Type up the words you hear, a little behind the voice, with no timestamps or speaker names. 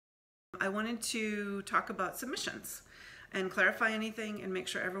I wanted to talk about submissions and clarify anything and make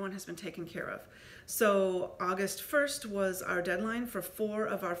sure everyone has been taken care of. So August 1st was our deadline for 4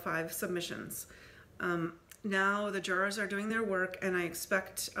 of our 5 submissions. Now the jurors are doing their work, and I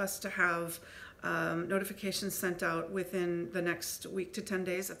expect us to have notifications sent out within the next week to 10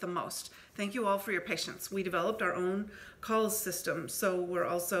 days at the most. Thank you all for your patience. We developed our own calls system, so we're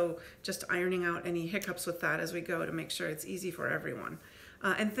also just ironing out any hiccups with that as we go to make sure it's easy for everyone.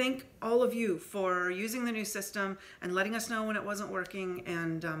 And thank all of you for using the new system and letting us know when it wasn't working.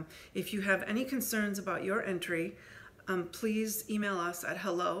 And if you have any concerns about your entry, please email us at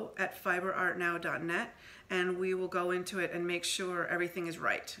hello@fiberartnow.net, and we will go into it and make sure everything is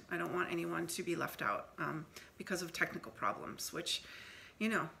right. I don't want anyone to be left out because of technical problems, which, you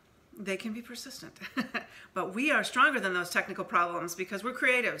know, they can be persistent. But we are stronger than those technical problems because we're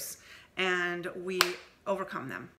creatives and we overcome them.